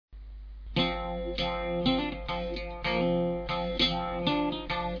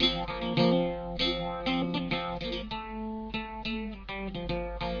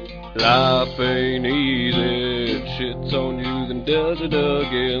Life ain't easy, it shits on you then does it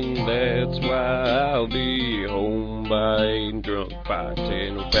again. That's why I'll be home by 8 and drunk by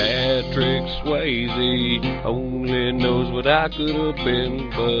 10. Patrick Swayze only knows what I could have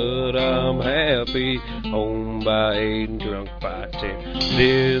been, but I'm happy. Home by 8 and drunk by 10.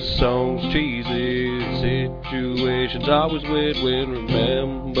 This song's cheesy, situations always win-win.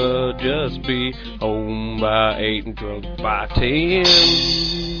 Remember, just be home by 8 and drunk by 10.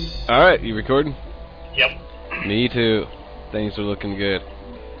 Alright, you recording? Yep. Me too. Things are looking good.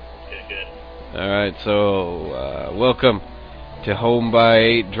 Good. Alright, so, welcome to Home by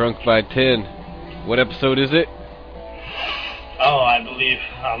 8, Drunk by 10. What episode is it? Oh, I believe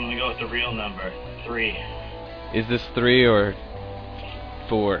I'm going to go with the real number, 3. Is this 3 or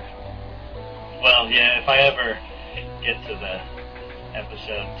 4? Well, yeah, if I ever get to the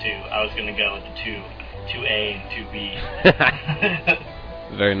episode 2, I was going to go with the 2A and 2B.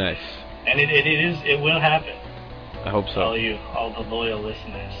 Very nice. And it will happen. I hope so. All the loyal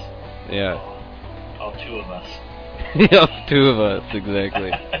listeners. Yeah. All 2 of us. Yeah, 2 of us,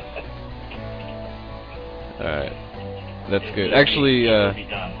 exactly. Alright. That's good. Actually, it will be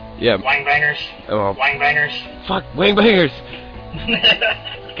done. Yeah. Wangbangers. Oh. Wangbangers. Fuck, Wangbangers!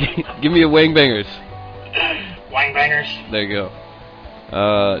 Give me a Wangbangers. Wangbangers. There you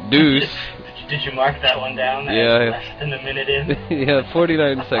go. Deuce. Did you mark that one down? Yeah. Less than a minute in? Yeah,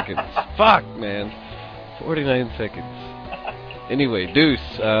 49 seconds. Fuck, man. 49 seconds. Anyway, Deuce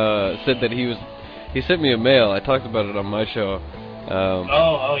said that he sent me a mail. I talked about it on my show.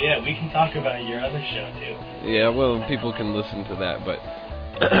 Oh, yeah, we can talk about your other show, too. Yeah, well, people can listen to that, but...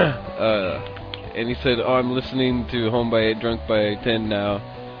 and he said, oh, I'm listening to Home by 8, Drunk by 10 now. ...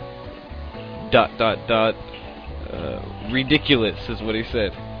 ridiculous is what he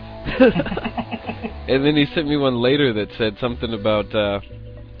said. And then he sent me one later that said something about, oh,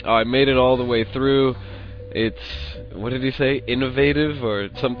 I made it all the way through. It's, what did he say? Innovative or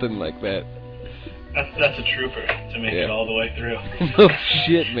something like that. That's a trooper to make it all the way through. No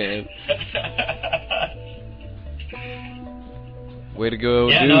shit, man. Way to go,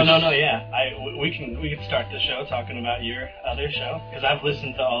 yeah, Deuce. No, yeah. We can start the show talking about your other show, because I've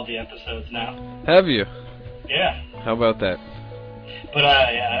listened to all the episodes now. Have you? Yeah. How about that? But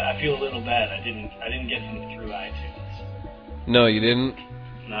I feel a little bad. I didn't get them through iTunes. No, you didn't?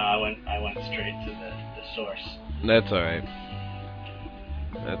 No, I went straight to the source. That's alright.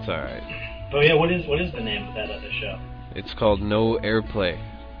 That's alright. But yeah, what is the name of that other show? It's called No Airplay.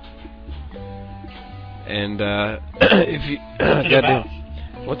 And if you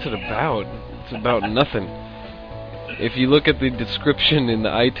what's it about? It's about nothing. If you look at the description in the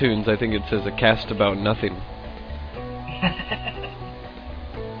iTunes, I think it says a cast about nothing.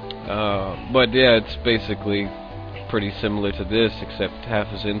 But yeah, it's basically pretty similar to this, except half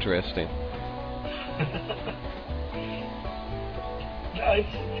as interesting. No,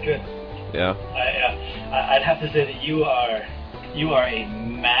 it's good. Yeah. I'd have to say that you are a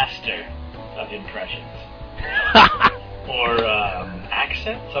master of impressions. Or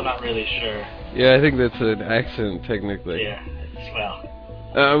accents. I'm not really sure. Yeah, I think that's an accent technically. Yeah.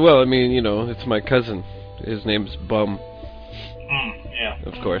 Well. Well, I mean, you know, it's my cousin. His name's Bum. Yeah.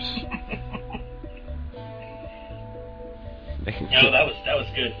 Of course. No, that was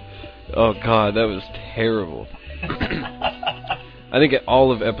good. Oh God, that was terrible. I think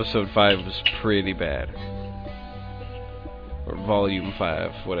all of episode 5 was pretty bad. Or volume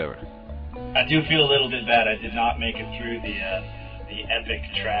 5, whatever. I do feel a little bit bad. I did not make it through the epic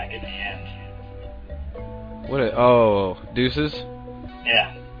track at the end. What? Oh, Deuces?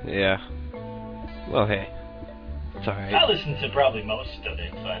 Yeah. Yeah. Well, hey, it's alright. I listened to probably most of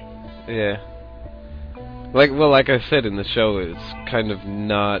it, but yeah. Like I said in the show, it's kind of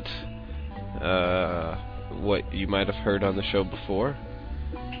not what you might have heard on the show before.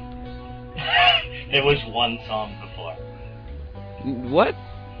 There was one song before. What?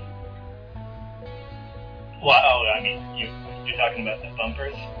 Well, oh, I mean, you're talking about the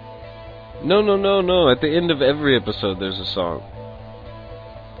bumpers? No. At the end of every episode, there's a song.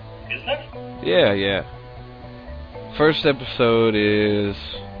 Is there? Yeah. First episode is...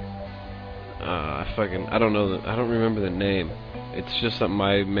 I don't know. I don't remember the name. It's just something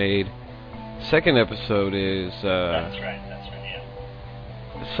I made. Second episode is... That's right, yeah.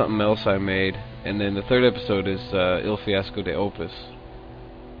 Something else I made. And then the third episode is Il Fiasco de Opus.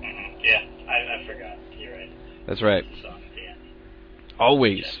 Mm-hmm. Yeah, I forgot. You're right. That's right. It's a song at the end.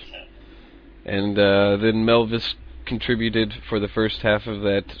 Always. And then Melvis contributed for the first half of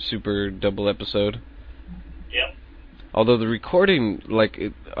that super double episode. Yep. Although the recording,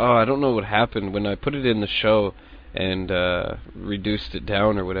 I don't know what happened when I put it in the show. and reduced it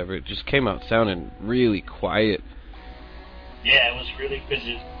down or whatever, it just came out sounding really quiet. Yeah, it was really, because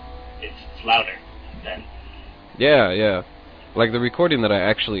it's louder than... Yeah. Like, the recording that I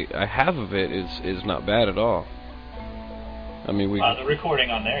have of it is not bad at all. I mean, the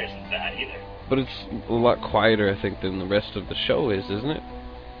recording on there isn't bad either. But it's a lot quieter, I think, than the rest of the show is, isn't it?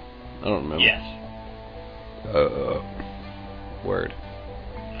 I don't remember. Yes. Word.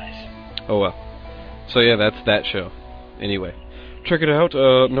 Nice. Oh, well. So, yeah, that's that show. Anyway. Check it out,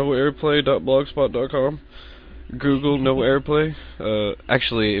 noairplay.blogspot.com. Google No Airplay.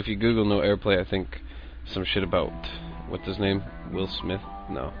 Actually, if you Google No Airplay, I think some shit about, what's his name? Will Smith?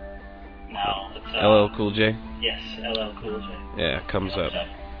 No. No, it's... LL Cool J? Yes, LL Cool J. Yeah, comes up.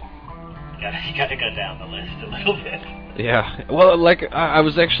 You gotta go down the list a little bit. Yeah, well, like, I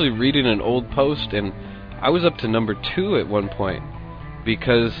was actually reading an old post, and I was up to number 2 at one point,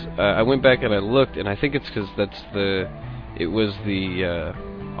 because I went back and I looked, and I think it's because it was the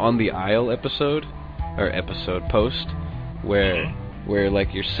On the Aisle post, where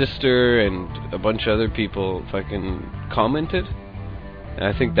like your sister and a bunch of other people fucking commented, and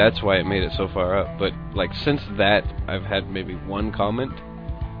I think that's why it made it so far up. But like since that, I've had maybe one comment.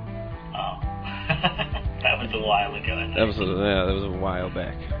 Oh, that was a while ago. I think. That was a while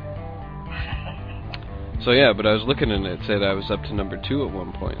back. So yeah, but I was looking and it said I was up to number 2 at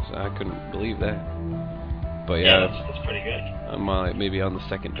one point, so I couldn't believe that. But yeah, that's pretty good. I'm maybe on the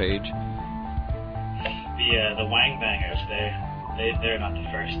second page. The Wang Bangers, they're not the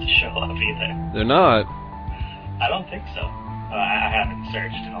first to show up either. They're not? I don't think so. I haven't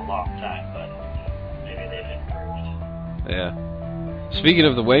searched in a long time, but maybe they've improved. Yeah. Speaking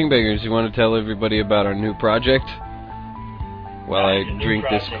of the Wang Bangers, you want to tell everybody about our new project? While I drink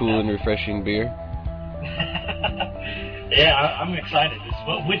this cool and refreshing beer? Yeah, I'm excited.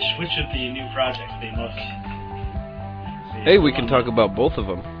 Which of the new projects the most... Hey, we can talk about both of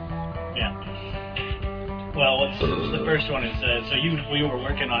them. Yeah. Well, what's the first one is, so we were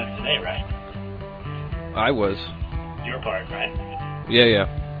working on it today, right? I was. Your part, right? Yeah. I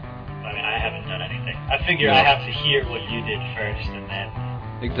mean, I haven't done anything. I figure I have to hear what you did first, and then...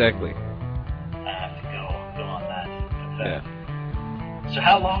 Exactly. I have to go on that. But, yeah. So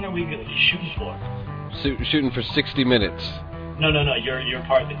how long are we shooting for? Shooting for 60 minutes. No, your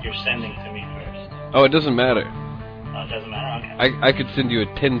part that you're sending to me first. Oh, it doesn't matter. Oh, it doesn't matter? Okay. I could send you a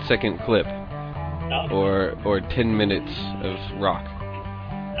 10-second clip. Okay. Or 10 minutes of rock.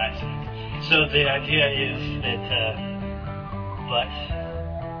 Nice. So the idea is that Butt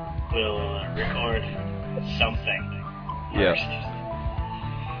will record something first. Yeah.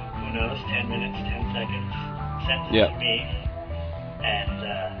 Who knows? 10 minutes, 10 seconds. Sends it to me, and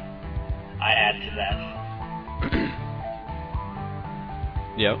I add to that.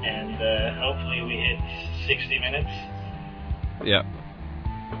 Yep. And hopefully we hit 60 minutes. Yeah.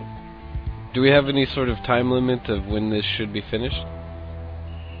 Do we have any sort of time limit of when this should be finished?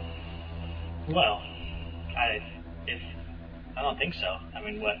 Well, I don't think so. I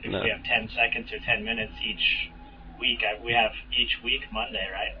mean, if we have 10 seconds or 10 minutes each week, we have each week Monday,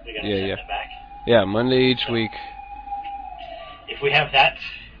 right? We gotta send it back. Yeah, Monday each week. If we have that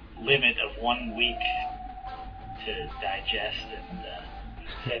limit of 1 week to digest and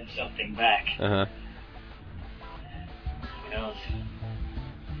send something back, who knows?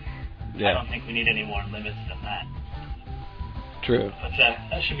 Yeah. I don't think we need any more limits than that. True. But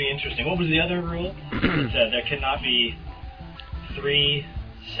that should be interesting. What was the other rule? There cannot be 3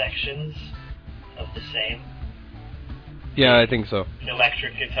 sections of the same. Yeah, I think so.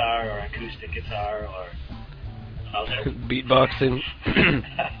 Electric guitar or acoustic guitar or other. Beatboxing.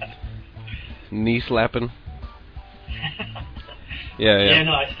 Knee slapping. Yeah,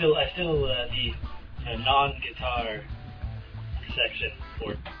 no, I still the non-guitar section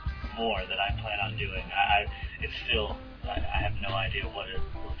or more that I plan on doing. I have no idea what it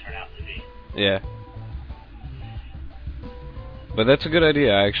will turn out to be. Yeah. But that's a good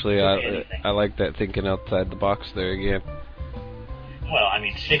idea, actually. I like that, thinking outside the box there again. Well, I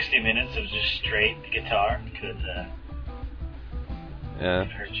mean, 60 minutes of just straight guitar could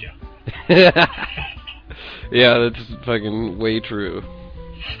hurt you. Yeah, that's fucking way true.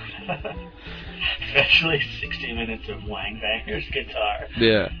 Especially 60 minutes of Wang Banger's guitar.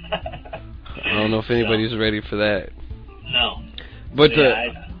 Yeah. I don't know if anybody's ready for that. No. But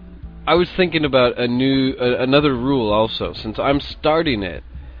I was thinking about another rule also. Since I'm starting it,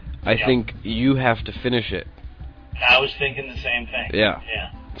 I think you have to finish it. I was thinking the same thing. Yeah.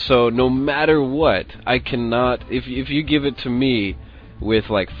 So no matter what, I cannot. If you give it to me with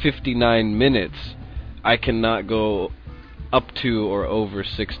like 59 minutes, I cannot go up to or over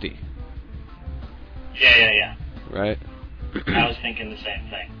 60. Yeah. right? I was thinking the same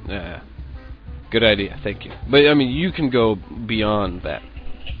thing. Yeah. Good idea, thank you. But, I mean, you can go beyond that.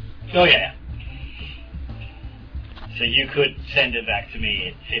 Oh, yeah. So you could send it back to me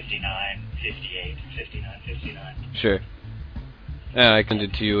at 59, 58, 59, 59. Sure. I can do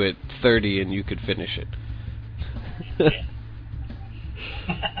it to you at 30 and you could finish it. Yeah.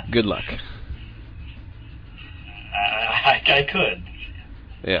 Good luck. I could.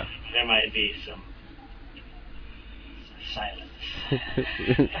 Yeah. There might be some silence.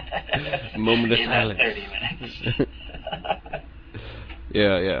 Moment of in silence. 30 minutes.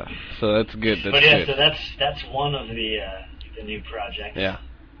 Yeah. So that's good. That's but yeah, good. so that's one of the new projects. Yeah.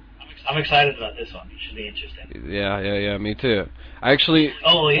 I'm excited about this one. It should be interesting. Yeah. Me too. Actually.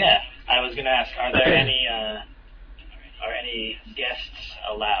 Oh yeah, I was gonna ask: are there any guests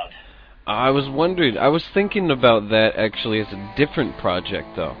allowed? I was wondering. I was thinking about that actually as a different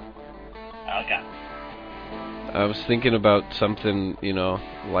project, though. Okay. I was thinking about something,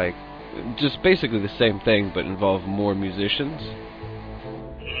 like just basically the same thing, but involve more musicians.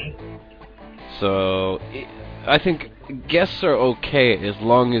 Mm-hmm. So I think guests are okay as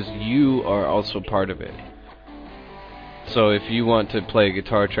long as you are also part of it. So if you want to play a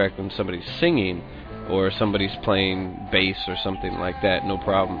guitar track when somebody's singing, or somebody's playing bass or something like that, no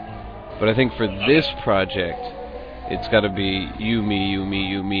problem. But I think for this project, it's got to be you, me, you, me,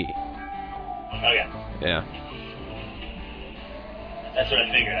 you, me. Okay. Yeah. That's what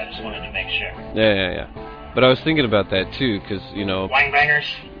I figured. I just wanted to make sure. Yeah. But I was thinking about that too, because Wang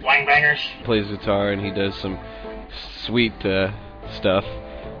bangers. Plays guitar and he does some sweet stuff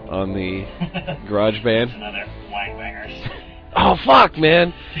on the garage band. That's another wang bangers. Oh fuck,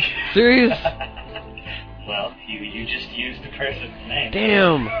 man! Serious? Well, you just used the person's name.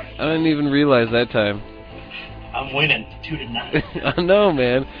 Damn! I didn't even realize that time. I'm winning 2-9. I know,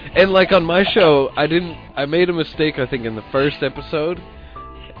 man. And like on my show, I made a mistake, I think, in the first episode,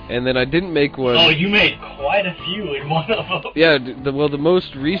 and then I didn't make one. Oh, you made quite a few in one of them. Yeah, the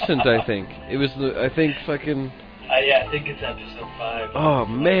most recent, I think. It was I think fucking. Yeah, I think it's episode 5. Oh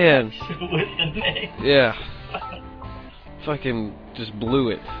man. With the name. Yeah. Fucking just blew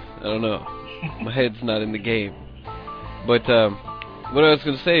it. I don't know. My head's not in the game. But what I was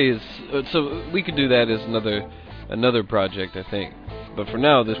gonna say is, so we could do that as another project, I think. But for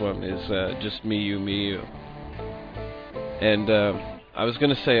now, this one is just me, you. And I was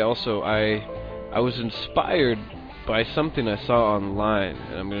gonna say also, I was inspired by something I saw online,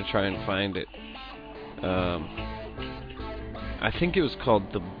 and I'm gonna try and find it. I think it was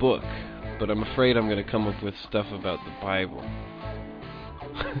called The Book, but I'm afraid I'm gonna come up with stuff about the Bible.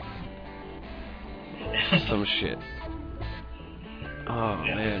 Some shit. Oh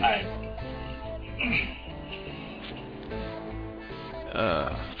Yeah, man.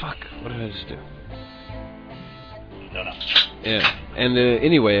 Fuck. What did I just do? No. Yeah. And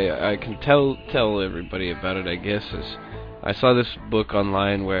anyway, I can tell everybody about it. I guess is I saw this book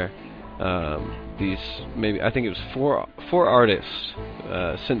online where I think it was four artists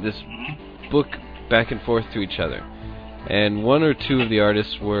sent this book back and forth to each other, and one or two of the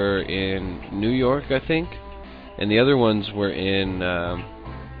artists were in New York, I think, and the other ones were in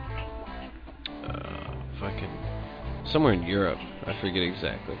fucking somewhere in Europe. I forget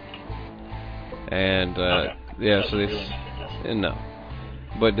exactly. And yeah, so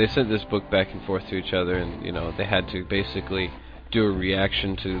but they sent this book back and forth to each other, and they had to basically do a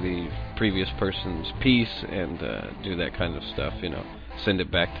reaction to the previous person's piece and do that kind of stuff. Send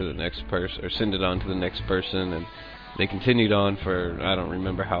it back to the next person, or send it on to the next person, and they continued on for I don't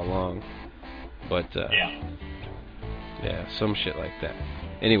remember how long, but yeah, some shit like that.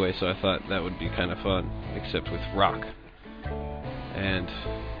 Anyway, so I thought that would be kind of fun, except with rock. And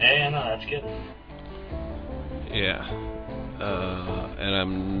yeah, no, that's good. Yeah, and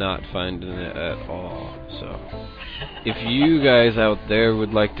I'm not finding it at all. So, if you guys out there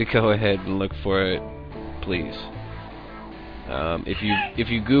would like to go ahead and look for it, please. If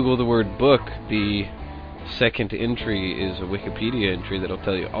you Google the word book, the second entry is a Wikipedia entry that'll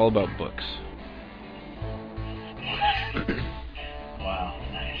tell you all about books. Wow,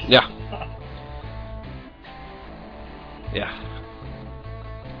 nice. Yeah. Yeah.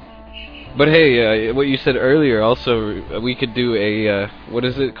 But hey, what you said earlier, also, we could do a, what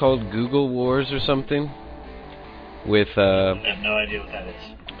is it called, Google Wars or something? With, I have no idea what that is.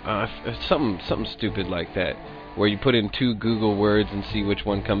 Something stupid like that, where you put in 2 Google words and see which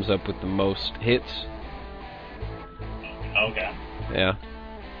one comes up with the most hits. Okay. Yeah.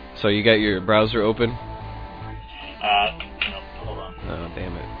 So you got your browser open? No, hold on. Oh,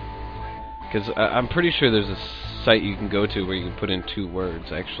 damn it. Because I'm pretty sure there's a site you can go to where you can put in 2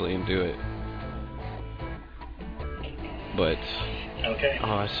 words, actually, and do it. but Okay. oh,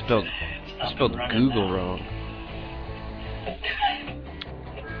 I spelled It's up spelled and running Google now. wrong.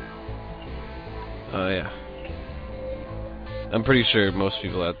 Oh yeah. I'm pretty sure most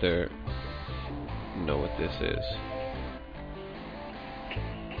people out there know what this is.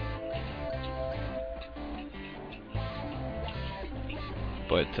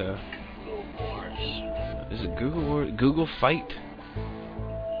 But Google Wars. is it Google or Google Fight?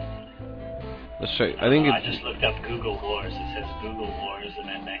 Let's try. I think I it's. just looked up Google Wars. It says Google Wars, and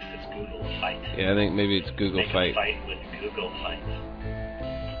then next it's Google Fight. Yeah, I think maybe it's Google Make Fight. a fight with Google Fight.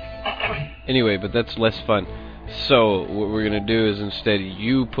 Anyway, but that's less fun. So what we're gonna do is instead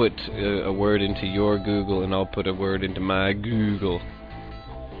you put a word into your Google, and I'll put a word into my Google.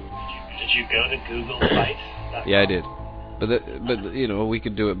 Did you go to Google Fight? Yeah, I did. But you know, we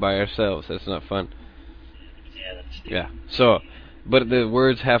could do it by ourselves. That's not fun. Yeah, that's stupid. Yeah. So, but the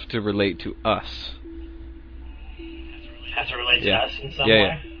words have to relate to us. Has to relate to Yeah. us in some Yeah,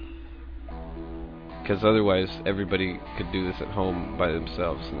 way? Because otherwise, everybody could do this at home by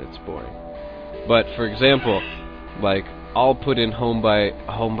themselves, and it's boring. But for example, like I'll put in home by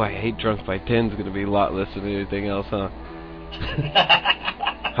Hate Drunk by 10 is going to be a lot less than anything else, huh?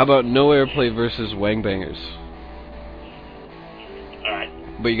 How about No Airplay versus Wangbangers? Alright.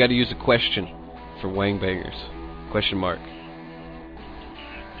 But you got to use a question for Wangbangers. Question mark.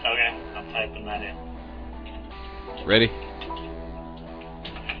 Okay, I'm typing that in. Ready?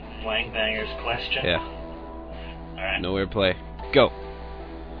 Wangbangers question? Yeah. Alright. No Airplay. Go.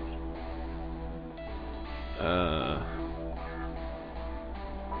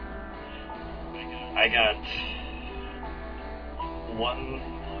 I got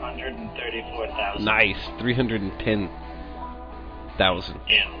 134,000 Nice. 310,000.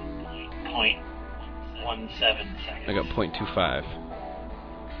 in 0.17 seconds. I got 0.25.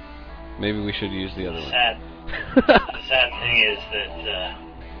 Maybe we should use the other one. The sad thing is that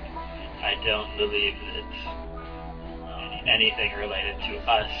I don't believe that anything related to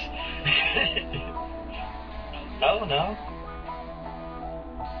us. Oh no,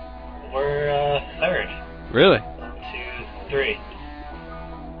 we're third. Really? 1, 2, 3.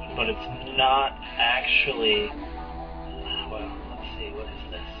 But it's not actually. Well, let's see. What is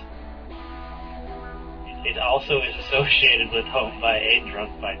this? It also is associated with Home by 8,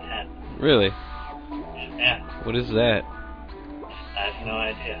 Drunk by 10. Really? Yeah, What is that? I have no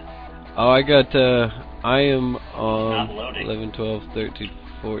idea. Oh, I got, I am on Not loading. 11, 12, 13,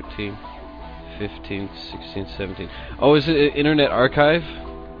 14, 15, 16, 17. Oh, is it Internet Archive?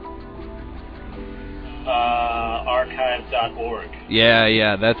 Archive.org.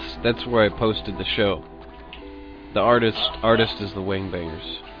 Yeah, that's where I posted the show. The artist is the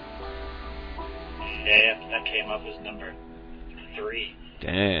Wangbangers. Yeah, that came up as number 3.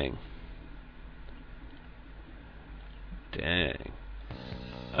 Dang.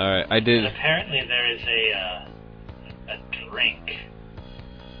 Alright, I did. And apparently there is a drink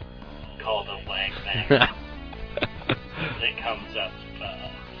called a Wangbanger that comes up a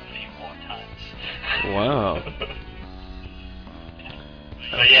few more times. Wow.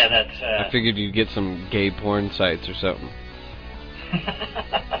 But yeah, that's. I figured you'd get some gay porn sites or something.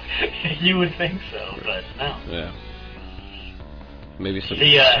 You would think so, but no. Yeah. Maybe some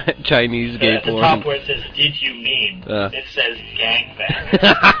The, Chinese gay at the porn. top where it says, "Did you mean?" It says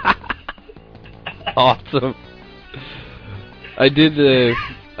 "gangbang." Awesome. I did.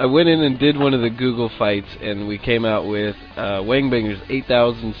 I went in and did one of the Google fights, and we came out with Wangbangers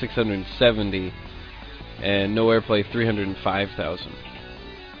 8,670, and No Airplay 305,000.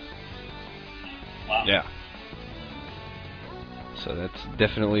 Wow. Yeah. So that's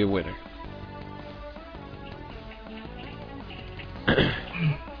definitely a winner.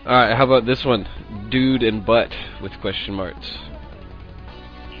 Alright, how about this one? Dude and butt with question marks.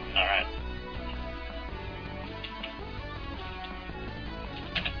 Alright.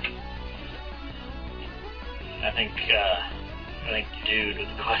 I think dude with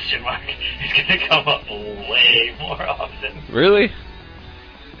a question mark is going to come up way more often. Really?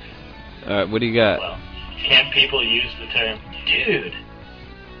 Alright, what do you got? Well, can't people use the term dude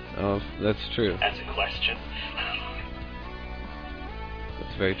Oh, that's true. as a question?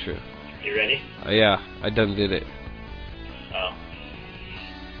 That's very true. You ready? Yeah, I done did it. Oh.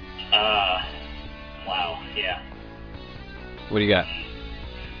 Wow, yeah. What do you got?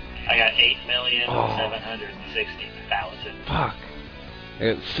 I got 8,760,000. Fuck. I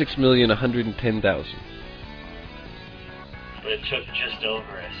got 6,110,000. But it took just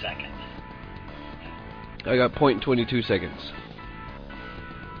over a second. I got 0.22 seconds.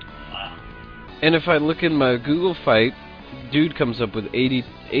 Wow. And if I look in my Google fight, dude comes up with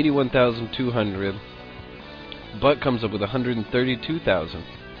 81,200. Butt comes up with 132,000.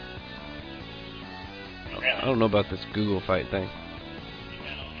 Really? I don't know about this Google fight thing.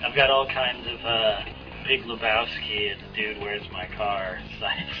 I've got all kinds of Big Lebowski and Dude Where's My Car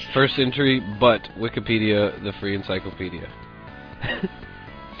sites. First entry, Butt, Wikipedia, the free encyclopedia.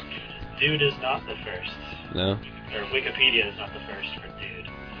 Dude is not the first. No? Or Wikipedia is not the first for Dude.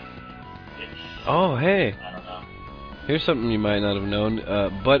 It's, Oh, hey. I don't know. Here's something you might not have known.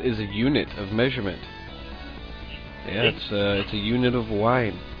 Butt is a unit of measurement. Yeah, it's a unit of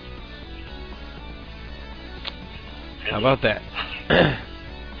wine. How about that?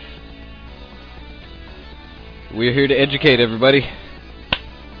 We're here to educate everybody.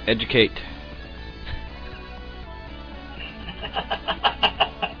 Educate.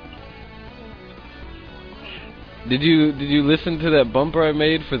 Did you listen to that bumper I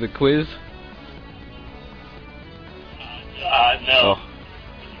made for the quiz? No. Oh,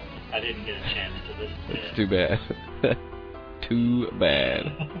 I didn't get a chance to listen to it's it. too bad. Too bad.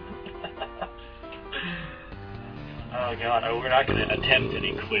 Oh god, we're not going to attempt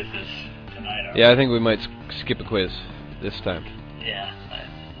any quizzes tonight, are we? Yeah, I think we might skip a quiz this time. Yeah.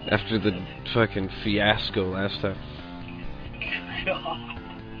 After the fucking fiasco last time.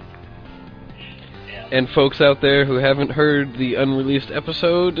 Yeah. And folks out there who haven't heard the unreleased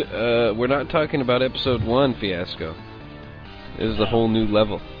episode, we're not talking about episode 1 fiasco. This is a whole new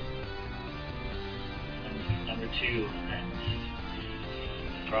level. Number 2, and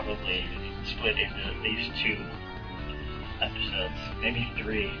probably split into at least 2 episodes, maybe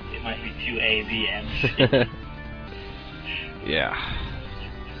 3. It might be 2A, B, and C. Yeah.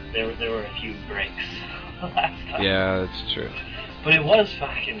 There were a few breaks last time. Yeah, that's true. But it was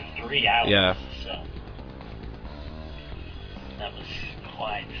fucking 3 hours. Yeah. So that was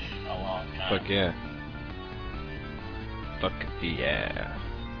quite a long time. Fuck yeah. Fuck yeah.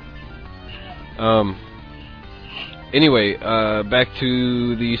 Anyway, back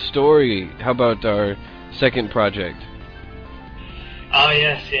to the story. How about our second project? Oh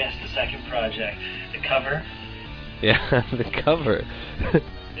yes, the second project. The cover. Yeah, the cover.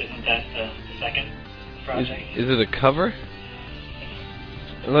 Isn't that the second project? Is it a cover?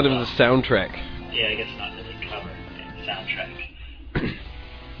 I thought it was a soundtrack. Yeah, I guess not really cover. It's soundtrack.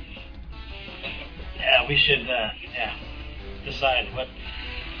 Yeah, we should decide what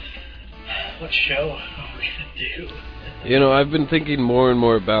show we're gonna do. You know, I've been thinking more and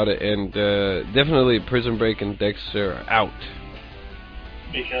more about it, and definitely Prison Break and Dexter are out.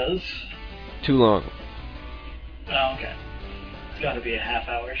 Because? Too long. Oh, okay. It's got to be a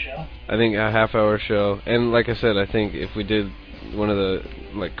half-hour show. I think a half-hour show, and like I said, I think if we did one of the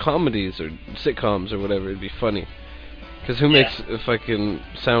like comedies or sitcoms or whatever, it'd be funny. Because who makes a fucking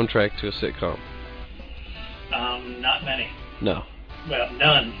soundtrack to a sitcom? Not many. No. Well,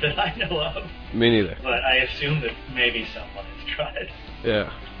 none that I know of. Me neither. But I assume that maybe someone has tried.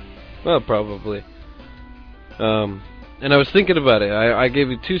 Yeah. Well, probably. And I was thinking about it. I gave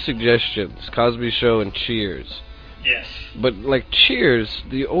you 2 suggestions, Cosby Show and Cheers. Yes. But, like, Cheers,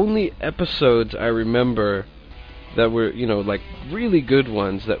 the only episodes I remember that were, you know, like, really good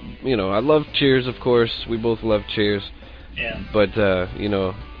ones that, you know, I love Cheers, of course. We both love Cheers. Yeah. But, you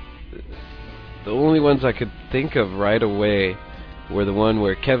know, the only ones I could think of right away were the one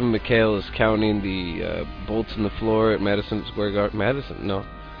where Kevin McHale is counting the bolts in the floor at Madison Square Garden.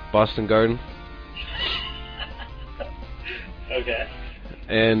 Boston Garden. Okay.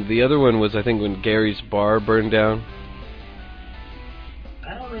 And the other one was, I think, when Gary's bar burned down.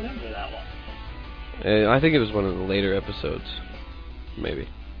 I don't remember that one. And I think it was one of the later episodes. Maybe.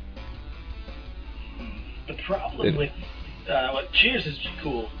 The problem with... Cheers is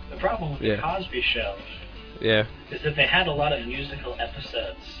cool. The problem with the Cosby Show is that they had a lot of musical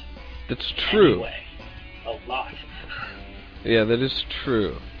episodes. That's true. Anyway. A lot. Yeah, that is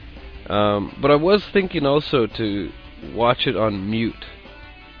true. But I was thinking also to watch it on mute.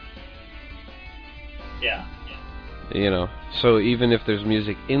 Yeah. You know, so even if there's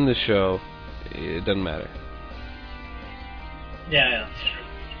music in the show, it doesn't matter. Yeah, that's true.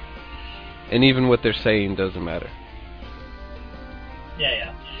 And even what they're saying doesn't matter.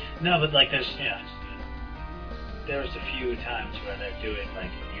 Yeah. No, but like there's a few times where they're doing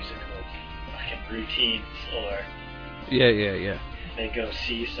like musical fucking routines or Yeah. they go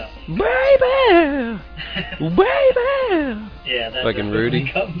see something. Baby! Yeah, that Fucking definitely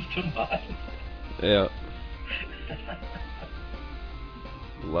Rudy. comes to mind. Yeah.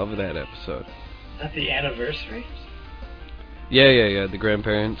 Love that episode. Is that the anniversary? Yeah. The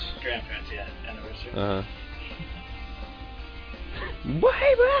grandparents. Grandparents, yeah, anniversary.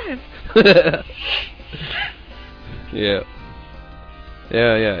 Baby! Yeah.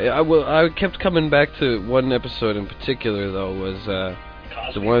 Yeah. I kept coming back to one episode in particular, though, was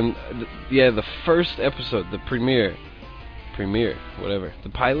Cosby. the first episode, the premiere, whatever, the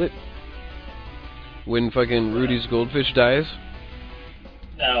pilot, when fucking Rudy's goldfish dies.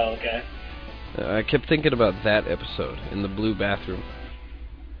 Oh, okay. I kept thinking about that episode in the blue bathroom.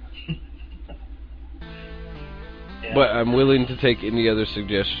 Yeah. But I'm willing to take any other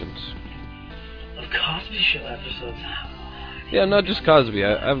suggestions. Of Cosby Show episodes. Yeah, not just Cosby.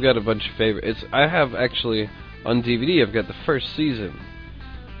 I've got a bunch of favorites. I have actually on DVD. I've got the first season,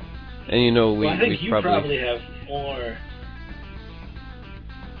 and you know I think you probably have more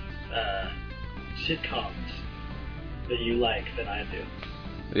sitcoms that you like than I do.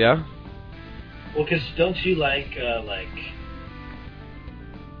 Yeah. Well, because don't you like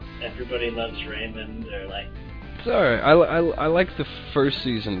Everybody Loves Raymond, or like? It's alright. I like the first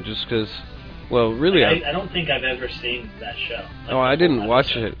season just because. Well, really, I don't think I've ever seen that show. Like, I didn't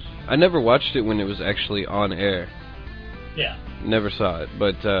watch it. I never watched it when it was actually on air. Yeah. Never saw it,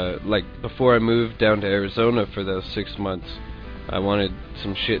 but like before I moved down to Arizona for those 6 months, I wanted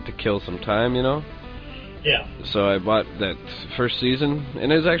some shit to kill some time, you know. Yeah. So I bought that first season,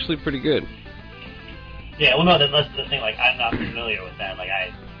 and it was actually pretty good. Yeah. Well, no, that's the thing. Like, I'm not familiar with that. Like,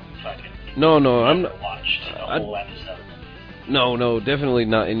 I fucking. No, I'm never watched a whole episode. No, definitely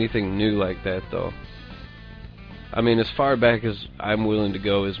not anything new like that, though. I mean, as far back as I'm willing to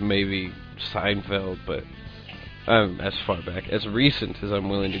go is maybe Seinfeld, but as far back, as recent as I'm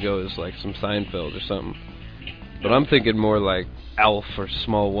willing to go is like some Seinfeld or something. But I'm thinking more like Alf or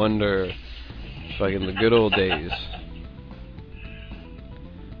Small Wonder, like in the good old days.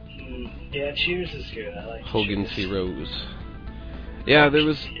 Yeah, Cheers is good. I like Hogan's Cheers. Heroes. Yeah, there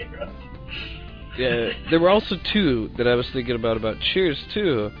was. Yeah, there were also two that I was thinking about Cheers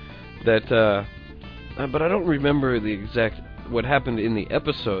too, that but I don't remember the exact what happened in the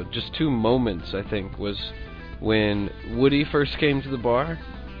episode. Just two moments, I think, was when Woody first came to the bar.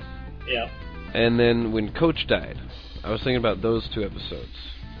 Yeah. And then when Coach died. I was thinking about those two episodes.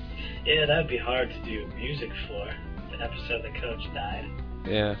 Yeah, that'd be hard to do music for. An episode that Coach died.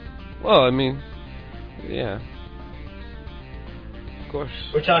 Yeah. Well, I mean, yeah. Of course.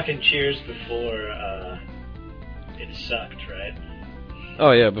 We're talking Cheers before it sucked, right?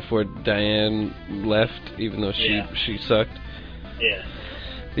 Oh yeah, before Diane left, even though she sucked. Yeah.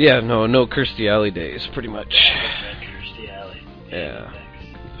 Yeah, no Kirstie Alley days, pretty much. Kirstie Alley. Yeah.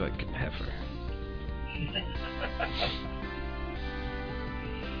 Fucking heifer. Let's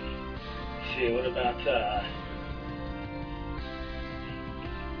see, what about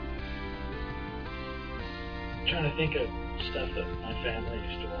I'm trying to think of stuff that my family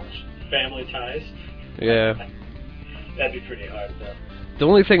used to watch. Family Ties. Yeah. That'd be pretty hard, though. The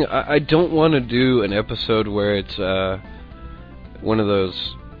only thing, I don't want to do an episode where it's one of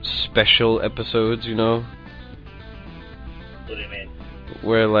those special episodes, you know? What do you mean?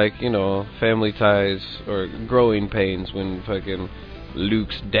 Where, like, you know, Family Ties or Growing Pains when fucking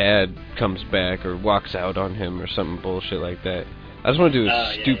Luke's dad comes back or walks out on him or something bullshit like that. I just want to do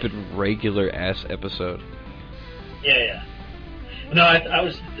a stupid, regular-ass episode. Yeah. No,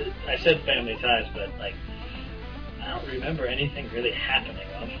 I said Family Ties, but, like, I don't remember anything really happening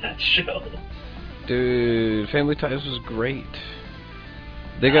on that show. Dude, Family Ties was great.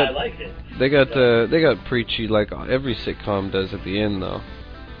 I liked it. They got preachy like every sitcom does at the end, though.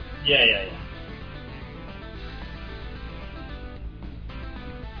 Yeah.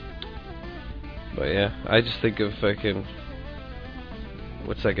 But yeah, I just think of fucking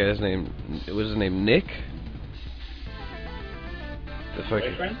what's that guy's name? Was his name Nick? The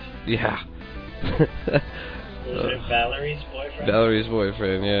fucking boyfriend? Yeah. Was it Valerie's boyfriend? Valerie's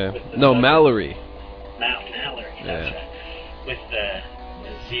boyfriend, yeah. No, Mallory. Mallory, that's right. With the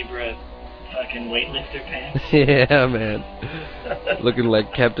zebra fucking weightlifter pants. Yeah, man. Looking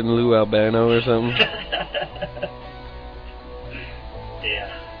like Captain Lou Albano or something. Yeah.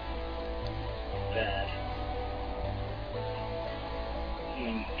 Bad.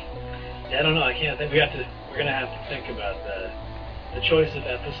 Yeah, I don't know. I can't think. We're gonna have to think about the choice of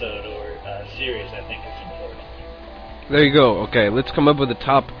episode or series. I think is important. There you go. Okay, let's come up with a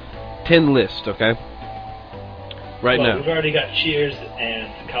top 10 list. Okay. Right now. We've already got Cheers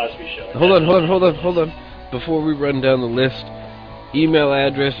and Cosby Show. Hold on. Before we run down the list, email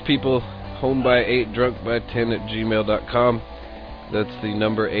address, people, homeby8drunkby10@gmail.com. That's the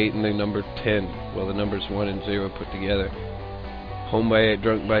number 8 and the number 10. Well, the numbers 1 and 0 put together.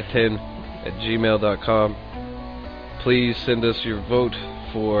 homeby8drunkby10@gmail.com. Please send us your vote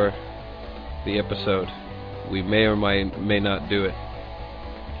for the episode. We may or may not do it.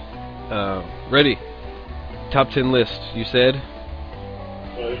 Ready? Top 10 list, you said?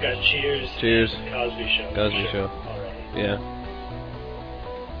 Well, we've got Cheers. Cheers. And Cosby Show. Cosby Show. Already. Yeah.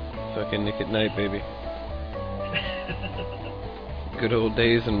 Fucking Nick at Night, baby. Good old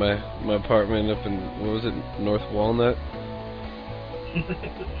days in my apartment up in, what was it, North Walnut?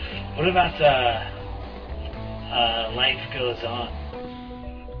 What about Life Goes On?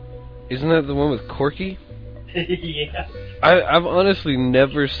 Isn't that the one with Corky? Yeah. I've honestly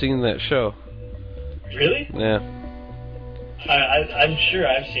never seen that show. Really? Yeah. I'm sure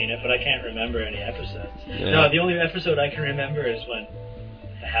I've seen it, but I can't remember any episodes. Yeah. No, the only episode I can remember is when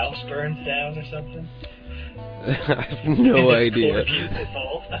the house burns down or something. I have no idea. Corky's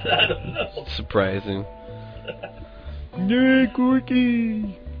fault. I don't know. Surprising. Yeah,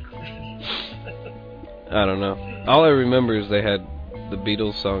 Corky. I don't know. All I remember is they had the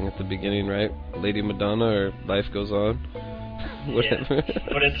Beatles song at the beginning, right? Lady Madonna or Life Goes On. Whatever. Yeah.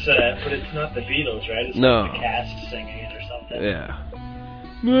 But it's not the Beatles, right? It's No. like the cast singing it or something. Yeah.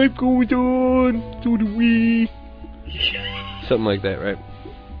 Life goes on to the we. Something like that, right?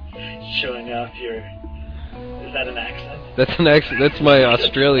 Showing off your... Is that an accent? That's an accent. That's my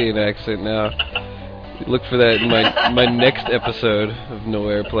Australian accent now. Look for that in my next episode of No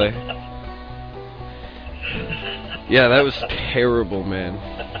Airplay. Yeah, that was terrible, man.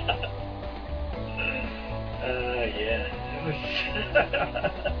 Yeah.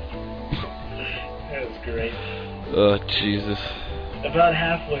 It was great. Oh, Jesus. About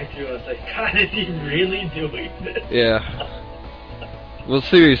halfway through, I was like, God, is he really doing this? Yeah. Well,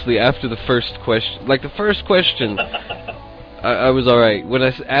 seriously, after the first question... Like, the first question, I was alright. When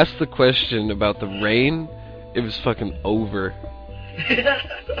I asked the question about the rain, it was fucking over.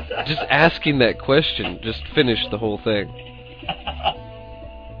 Just asking that question just finished the whole thing.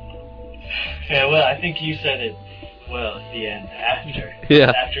 Yeah, well, I think you said it well at the end.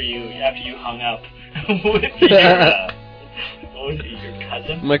 After you hung up with your what was it, your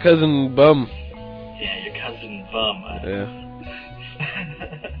cousin? My cousin Bum. Yeah, your cousin Bum. Yeah.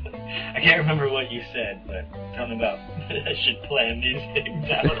 I can't remember what you said, but something about I should plan these things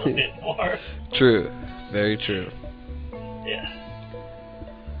out a bit more. True. Very true. Yeah.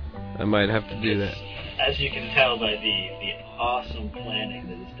 I might have to do that. As you can tell by the awesome planning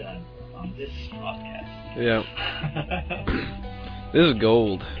that is done on this podcast. Yeah. This is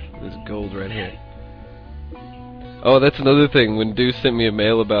gold. This is gold right here. Oh, that's another thing. When Deuce sent me a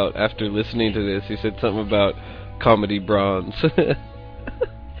mail about, after listening to this, he said something about comedy bronze.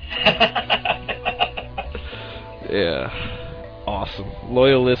 Yeah. Awesome.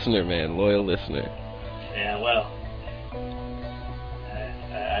 Loyal listener, man. Loyal listener. Yeah, well,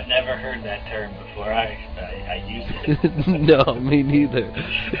 I've never heard that term before. I use it. No, me neither.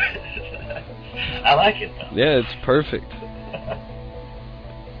 I like it, though. Yeah, it's perfect.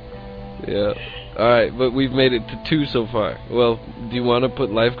 Yeah. Alright, but we've made it to 2 so far. Well, do you want to put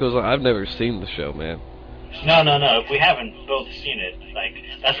Life Goes On? I've never seen the show, man. No. If we haven't both seen it, like,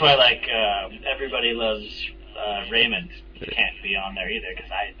 that's why, like, Everybody Loves Raymond can't be on there either,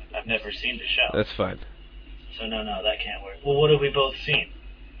 because I've never seen the show. That's fine. So no, that can't work. Well, what have we both seen?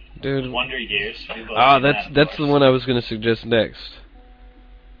 Dude. Wonder Years. That's the one I was going to suggest next.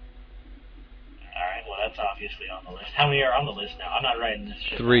 Alright, well, that's obviously on the list. How many are on the list now? I'm not writing this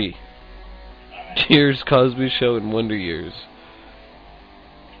shit 3. down. Alright. Cheers, Cosby Show, and Wonder Years.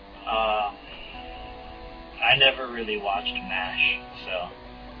 I never really watched MASH, so...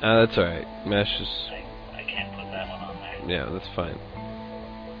 That's alright. MASH is... I can't put that one on there. Yeah, that's fine.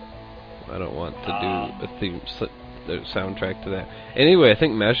 I don't want to do a theme soundtrack to that. Anyway, I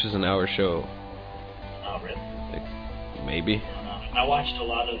think MASH is an hour show. Oh, really? Like, maybe. I don't know. I watched a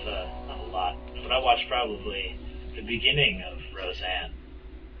lot of, not a lot, but I watched probably the beginning of Roseanne.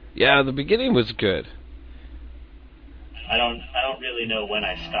 Yeah, the beginning was good. I don't really know when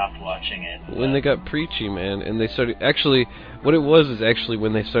I stopped watching it. When they got preachy, man, and they started... Actually, what it was is actually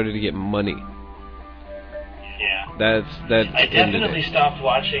when they started to get money. Yeah. That I definitely ended it. stopped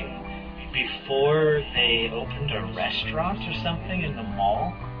watching before they opened a restaurant or something in the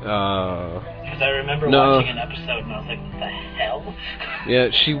mall. Because I remember watching an episode and I was like, what the hell?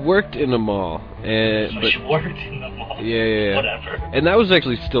 Yeah, she worked in a mall. She worked in the mall. Yeah. Whatever. And that was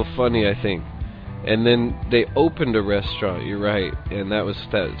actually still funny, I think. And then they opened a restaurant, you're right, and that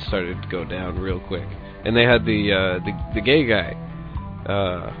started to go down real quick. And they had the gay guy,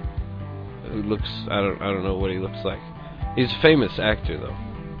 who looks, I don't know what he looks like. He's a famous actor though.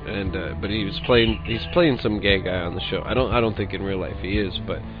 And but he's playing some gay guy on the show. I don't think in real life he is,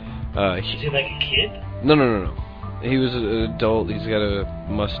 but Is he like a kid? No. He was an adult. He's got a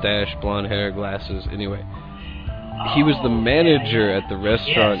mustache, blonde hair, glasses. Anyway, he was the manager at the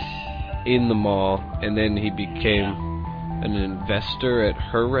restaurant in the mall, and then he became an investor at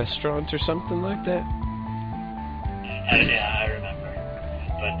her restaurant or something like that. Yeah, I remember.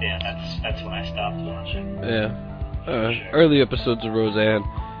 But yeah, that's when I stopped watching. Yeah. Sure. Early episodes of Roseanne.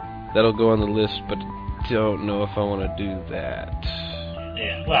 That'll go on the list, but don't know if I want to do that.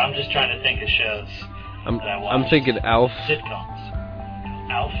 Yeah, well, I'm just trying to think of shows that I watched. I'm thinking Alf. Sitcoms.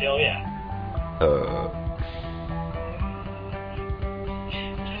 Alf, oh yeah.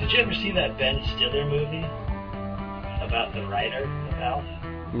 Did you ever see that Ben Stiller movie about the writer of Alf?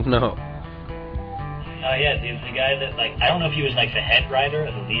 No. Oh yeah, the guy that, like, I don't know if he was like the head writer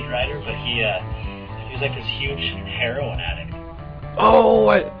or the lead writer, but he was like this huge heroin addict. Oh,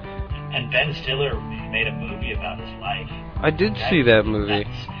 And Ben Stiller made a movie about his life. I did see that movie.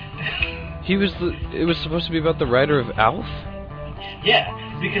 It was supposed to be about the writer of Alf? Yeah,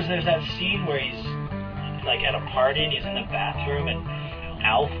 because there's that scene where he's like at a party and he's in the bathroom and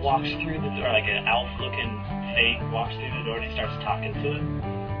Alf walks through the door, like an Alf-looking thing walks through the door and he starts talking to him.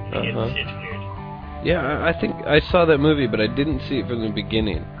 It's weird. Yeah, I think I saw that movie, but I didn't see it from the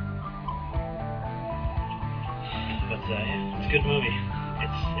beginning. But yeah, it's a good movie.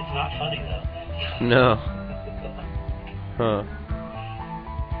 It's not funny though. No. Huh.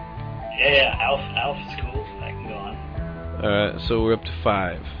 Yeah, Alf is cool. I can go on. Alright, so we're up to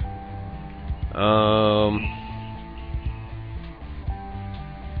 5.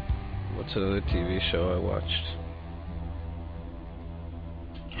 What's another TV show I watched?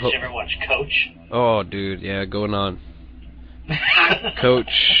 Did you ever watch Coach? Oh, dude, yeah, going on.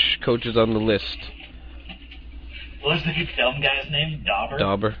 Coach is on the list. What was the film guy's name?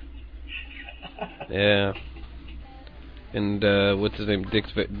 Dauber. Yeah. And what's his name? Dick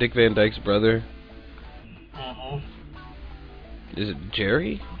Van Dyke's brother. Is it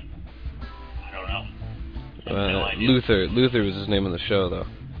Jerry? I don't know. I have no idea. Luther was his name on the show, though.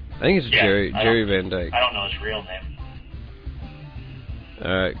 I think it's Jerry Van Dyke. I don't know his real name.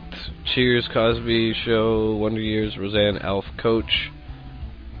 Alright. Cheers, Cosby Show, Wonder Years, Roseanne, Alf, Coach.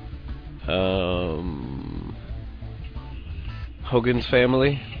 Hogan's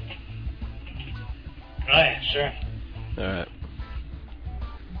Family. Oh yeah, sure. Alright.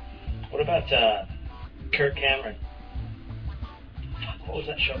 What about Kirk Cameron? What was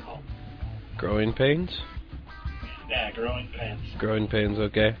that show called? Growing Pains? Yeah, Growing Pains. Growing Pains,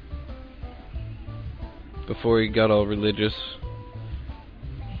 okay. Before he got all religious.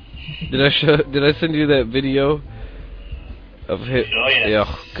 Did I send you that video of him? Oh yeah. Yeah,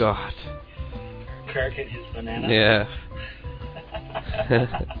 oh, God. Kirk and his banana. Yeah.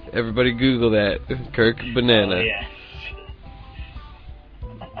 Everybody Google that. Kirk Banana. Oh, yeah.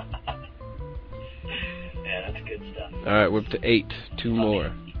 Yeah, that's good stuff. Alright, we're up to 8. 2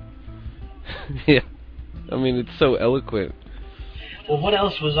 more. Yeah. I mean, it's so eloquent. Well, what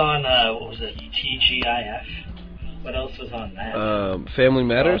else was on, what was it, TGIF? What else was on that? Family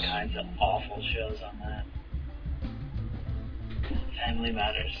Matters? All kinds of awful shows on that. Family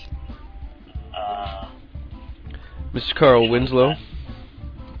Matters. Mr. Carl Winslow.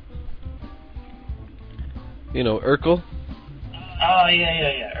 You know, Urkel? Oh,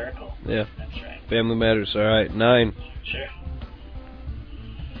 yeah, Urkel. Yeah. That's right. Family Matters, alright. 9. Sure.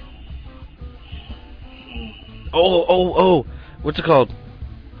 Oh, what's it called?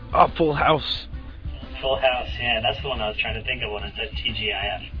 Oh, Full House. Full House, yeah, that's the one I was trying to think of when it said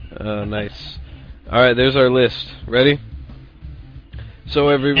TGIF. Oh, nice. Alright, there's our list. Ready? So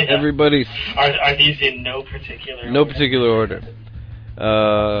everybody's... Are these in no particular order? No particular order.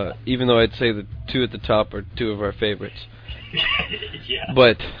 Even though I'd say the 2 at the top are 2 of our favorites. Yeah.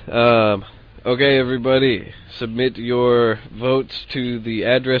 But, okay, everybody, submit your votes to the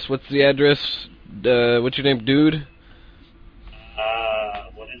address. What's the address? What's your name, dude?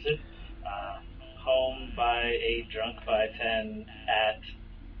 What is it? Home by 8, drunk by 10 at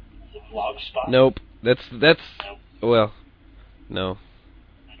the Blogspot. Nope. That's. Nope. Well, no.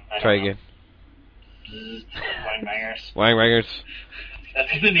 Try again. Wangbangers. Wangbangers.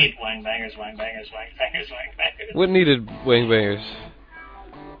 That's gonna need wangbangers. What needed wangbangers?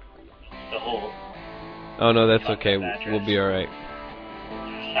 The whole. Oh no, that's okay. We'll be all right.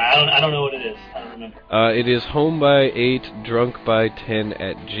 I don't know what it is. I don't remember. It is home by 8, drunk by 10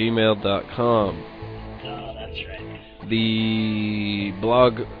 at gmail.com. Oh, that's right. The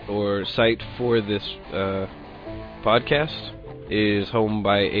blog or site for this podcast is home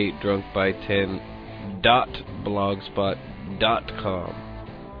by 8, drunk by 10 .blogspot.com.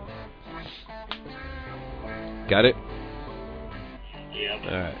 Got it? Yep.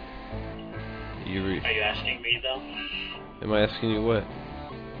 Alright. Are you asking me though? Am I asking you what?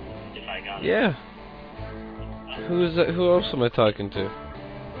 If I got it? Yeah. Who is that? Who else am I talking to? Well,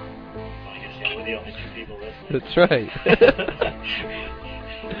 I guess the only we're the only 2 people listening. That's right.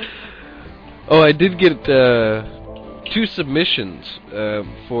 Oh, I did get 2 submissions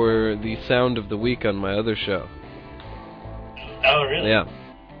for the sound of the week on my other show. Oh, really? Yeah.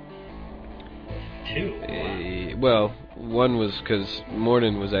 2? Wow. Well, one was because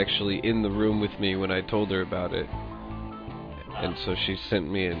Mornan was actually in the room with me when I told her about it. And so she sent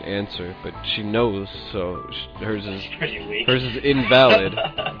me an answer, but she knows, so hers is pretty weak. Hers is invalid.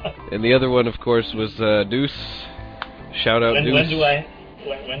 And the other one, of course, was Deuce. Shout out Deuce.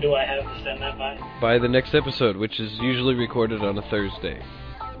 When do I have to send that by? By the next episode, which is usually recorded on a Thursday.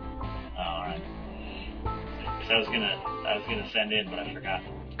 All right. Because I was gonna send in, but I forgot.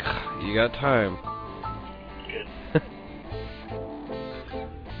 You got time. Good.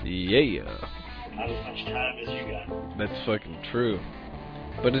 Yeah. Not as much time as you got. That's fucking true.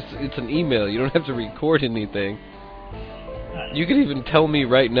 But it's an email. You don't have to record anything. You can even tell me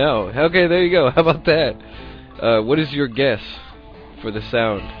right now. Okay, there you go. How about that? What is your guess for the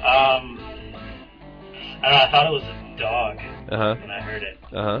sound? I don't know, I thought it was a dog when I heard it.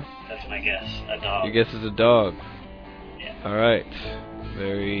 That's my guess. A dog. Your guess is a dog. Yeah. All right.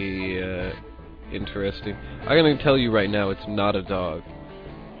 Very interesting. I'm going to tell you right now it's not a dog.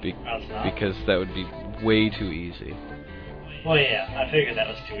 Because that would be way too easy. Well, yeah, I figured that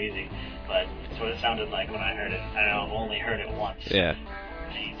was too easy, but it's what it sounded like when I heard it. I know I've only heard it once. Yeah.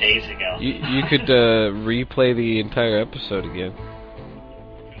 Days ago. You could replay the entire episode again.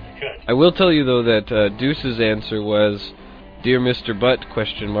 I could. I will tell you, though, that Deuce's answer was, Dear Mr. Butt, ?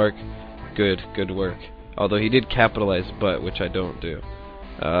 Good work. Although he did capitalize butt, which I don't do.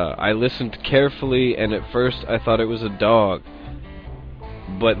 I listened carefully, and at first I thought it was a dog.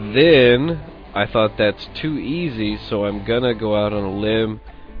 But then, I thought that's too easy, so I'm gonna go out on a limb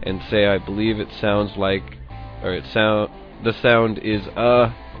and say I believe it sounds like, the sound is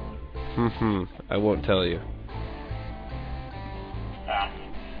I won't tell you.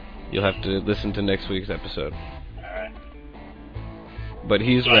 You'll have to listen to next week's episode. Alright. But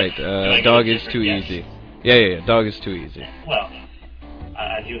he's right, dog is too easy. Yeah, dog is too easy. Well,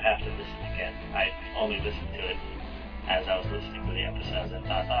 I do have to listen again. I only listened to it as I was listening to the episodes and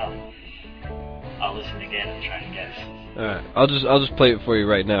thought, I'll listen again and try and guess. Alright, I'll just play it for you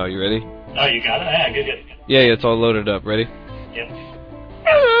right now. You ready? Oh, you got it? Yeah, good. Yeah, it's all loaded up. Ready? Yep.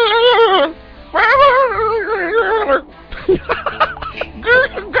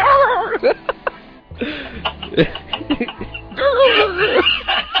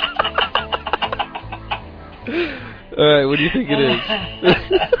 Alright, what do you think it is?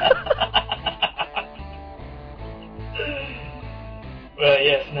 Well,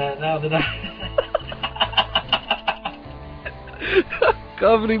 yes, now that I...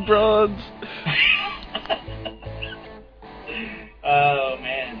 Comedy bronze. Oh,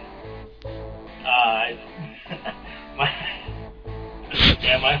 man.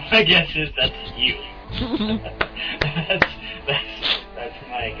 My guess is that's you. that's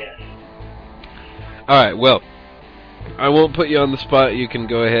my guess. Alright, well, I won't put you on the spot. You can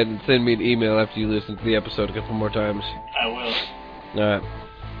go ahead and send me an email after you listen to the episode a couple more times. I will. Alright.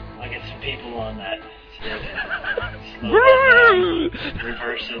 I'll get some people on that. Slow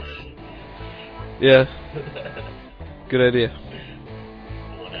reverses. Yeah. Good idea.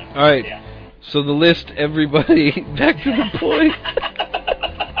 Whatever. Alright. Yeah. So the list, everybody, back to the point.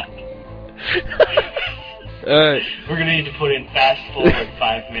 Alright. We're going to need to put in fast forward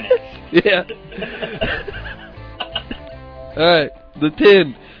 5 minutes. Yeah. Alright, the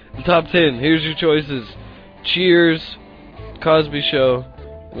top 10. Here's your choices. Cheers, Cosby Show,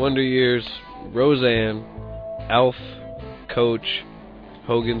 Wonder Years, Roseanne, Alf, Coach,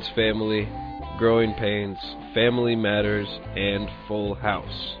 Hogan's Family, Growing Pains, Family Matters, and Full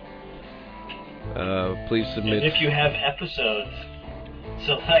House. Please submit. And if you have episodes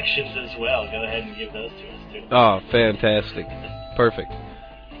selections as well, go ahead and give those to us too. Oh, fantastic. Perfect.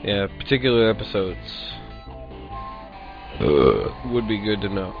 Yeah, particular episodes would be good to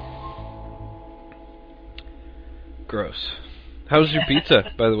know. Gross. How's your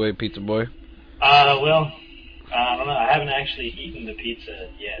pizza, by the way, pizza boy? Well, I don't know. I haven't actually eaten the pizza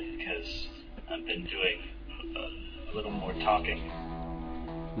yet because I've been doing a little more talking.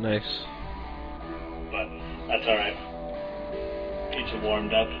 Nice. But that's alright. Pizza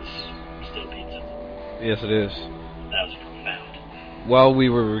warmed up, it's still pizza. Yes, it is. That was profound. While we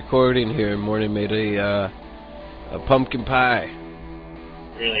were recording here, Morning made a pumpkin pie.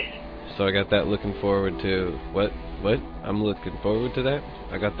 Really? So I got that looking forward to. What? I'm looking forward to that?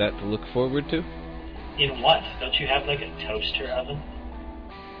 I got that to look forward to? In what? Don't you have like a toaster oven?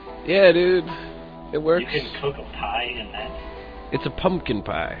 Yeah, dude. It works. You can cook a pie in that? It's a pumpkin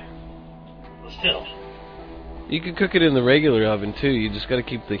pie. Still. You can cook it in the regular oven too. You just got to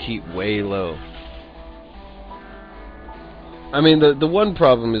keep the heat way low. I mean, the one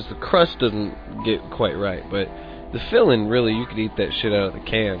problem is the crust doesn't get quite right, but the filling, really, you could eat that shit out of the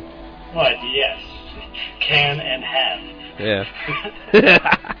can. What? Yes. Can and have. Yeah.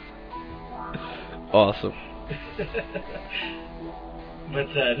 Awesome. But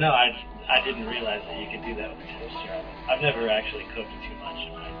no, I didn't realize that you could do that with a toaster oven. I've never actually cooked too much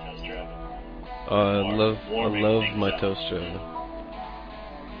in my toaster oven. I love my up. toaster oven.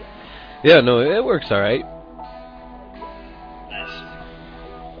 Yeah, no, it works alright. Nice.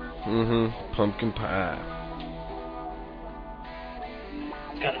 Pumpkin pie.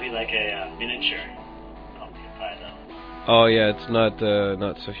 It's got to be like a miniature pumpkin pie, though. Oh yeah, it's not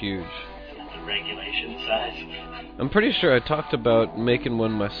so huge. It's the regulation size. I'm pretty sure I talked about making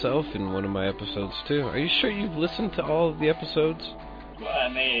one myself in one of my episodes too. Are you sure you've listened to all of the episodes? Well, I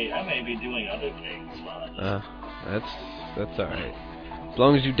may be doing other things while I listen. That's alright. As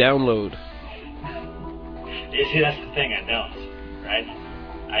long as you download. You see, that's the thing, I don't, right?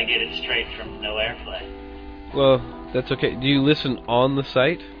 I get it straight from no airplay. Well, that's okay. Do you listen on the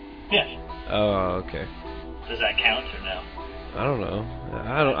site? Yes. Oh, okay. Does that count or no? I don't know.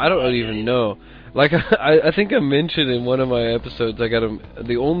 I don't even know. Like I think I mentioned in one of my episodes, I got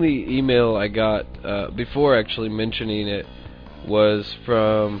the only email I got before actually mentioning it was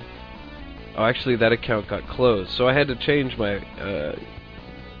from. Oh, actually, that account got closed, so I had to change my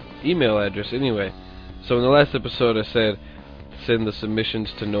email address anyway. So in the last episode, I said send the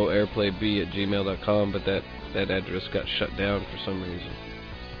submissions to noairplayb@gmail.com, but that address got shut down for some reason.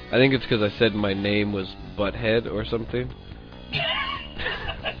 I think it's because I said my name was Butthead or something.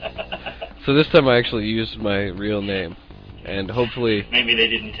 So this time I actually used my real name, and hopefully... Maybe they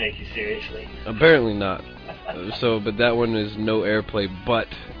didn't take you seriously. Apparently not. But that one is noairplaybut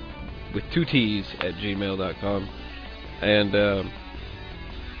with 2 T's @gmail.com. And,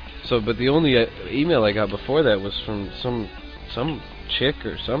 but the only email I got before that was from some chick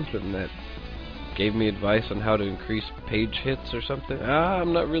or something that gave me advice on how to increase page hits or something.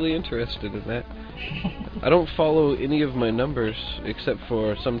 I'm not really interested in that. I don't follow any of my numbers except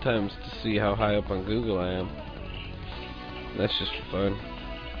for sometimes to see how high up on Google I am. That's just for fun.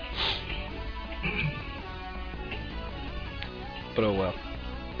 But oh well.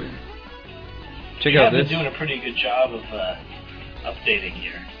 Check out this. You've been doing a pretty good job of updating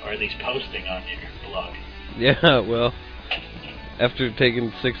or at least posting on your blog. Yeah, well, after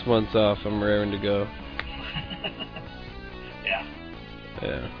taking 6 months off, I'm raring to go. Yeah.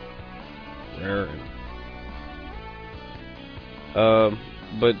 Yeah. Raring.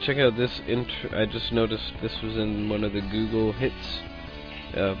 But check out this I just noticed this was in one of the Google hits.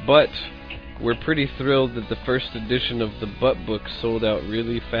 But we're pretty thrilled that the first edition of the Butt Book sold out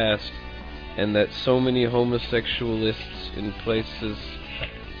really fast, and that so many homosexualists in places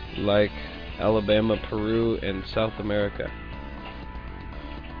like Alabama, Peru, and South America.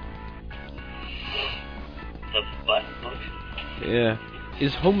 The Butt Book? Yeah.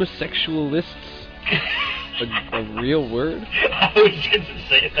 Is homosexualists a real word? I was going to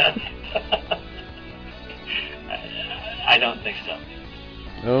say that. I don't think so.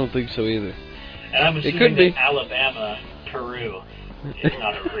 I don't think so either. And I'm assuming that Alabama, Peru is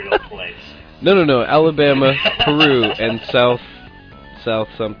not a real place. No. Alabama, Peru, and South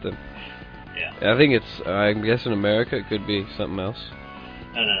something. Yeah. I think it's, I guess in America it could be something else.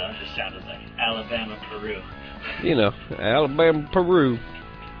 No. It just sounded like Alabama, Peru. You know, Alabama, Peru.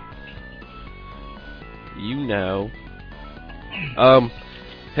 You know.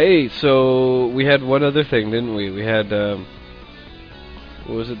 Hey, so we had one other thing, didn't we? We had,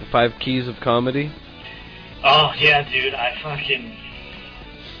 what was it, the 5 Keys of Comedy? Oh, yeah, dude, I don't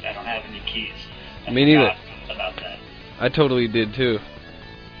have any keys. Me neither. About that. I totally did, too.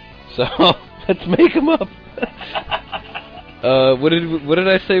 So, let's make them up. What did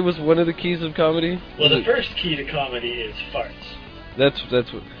I say was one of the keys of comedy? Well, the first key to comedy is farts. That's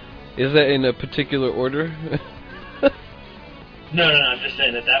what... Is that in a particular order? No, I'm just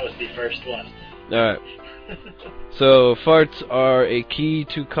saying that was the first one. Alright. So, farts are a key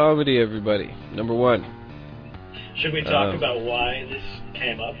to comedy, everybody. Number 1. Should we talk about why this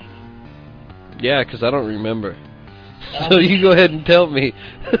came up? Yeah, because I don't remember. So you go ahead and tell me.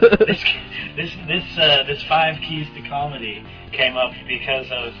 This 5 Keys to Comedy came up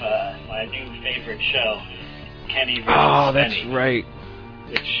because of my new favorite show, Kenny vs. Oh, that's Spenny, right.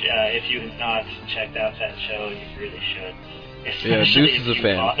 Which, if you have not checked out that show, you really should. Yeah, Especially Deuce is if a you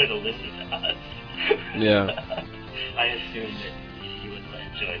fan. bother to listen to us. Yeah. I assume that you would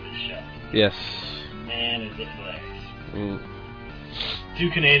enjoy this show. Yes. Man, is it hilarious. Mm. 2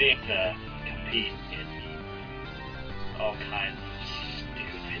 Canadians compete in all kinds of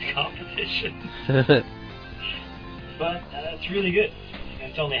stupid competitions. But it's really good.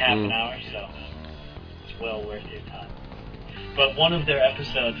 And it's only half an hour, so it's well worth your time. But one of their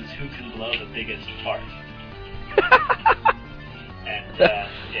episodes is who can blow the biggest fart. And,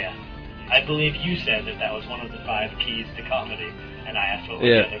 yeah. I believe you said that was one of the 5 keys to comedy, and I asked what were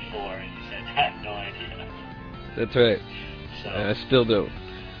the other 4, and you said, I have no idea. That's right. So, I still don't.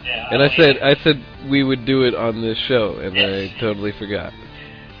 Yeah, And I said we would do it on this show, and I totally forgot.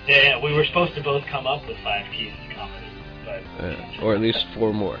 Yeah, we were supposed to both come up with 5 keys to comedy, but or at least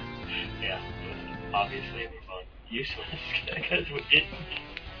 4 more. Yeah, but obviously we're both useless because we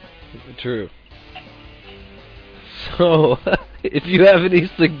didn't. True. So, if you have any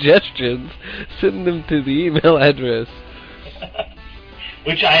suggestions, send them to the email address.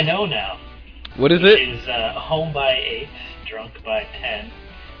 Which I know now. What is it? Which is home-by-8, drunk-by-10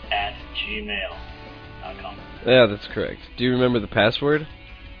 @gmail.com. Yeah, that's correct. Do you remember the password?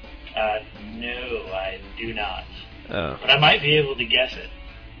 No, I do not. Oh. But I might be able to guess it.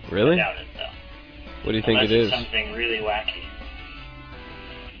 Really? I doubt it, though. What do you think Unless it is? It's something really wacky.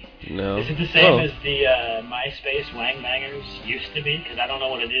 No. Is it the same as the MySpace Wangbangers used to be? Because I don't know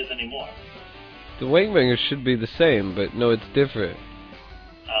what it is anymore. The Wangbangers should be the same, but no, it's different.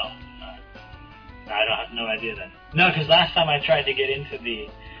 Oh. I don't have no idea then. No, because last time I tried to get into the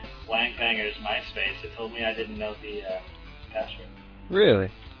Wangbangers MySpace, it told me I didn't know the password.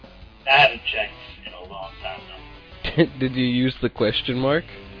 Really? I haven't checked in a long time, though. Did you use the question mark?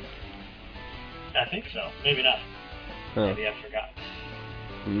 I think so. Maybe not. Oh. Maybe I forgot.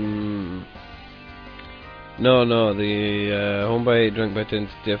 No, the Home by 8, Drunk by 10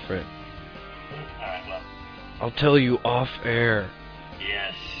 is different. Alright, well. I'll tell you off air.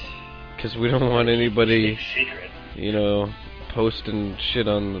 Yes. Because we don't want anybody, secret. posting shit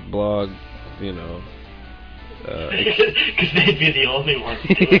on the blog, Because they'd be the only ones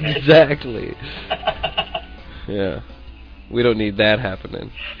doing it. Exactly. Yeah. We don't need that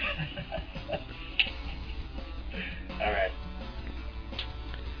happening. Alright.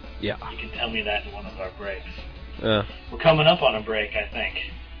 Yeah. You can tell me that in one of our breaks. We're coming up on a break, I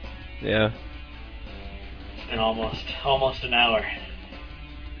think. Yeah. It's been almost an hour.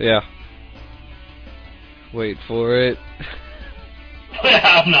 Yeah. Wait for it.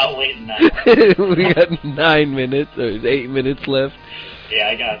 I'm not waiting that long. We got 9 minutes or 8 minutes left. Yeah,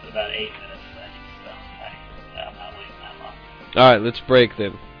 I got about 8 minutes left, so I'm not waiting that long. Alright, let's break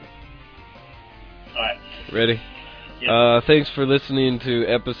then. Alright. Ready? Yep. Thanks for listening to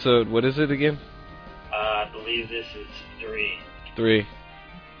episode, what is it again? I believe this is 3. 3.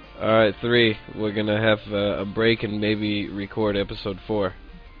 Alright, 3. We're gonna have a break and maybe record episode 4.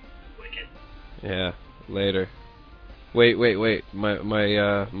 Wicked. Yeah, later. Wait.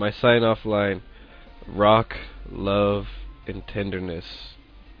 My sign-off line. Rock, love, and tenderness.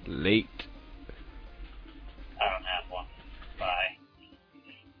 Late.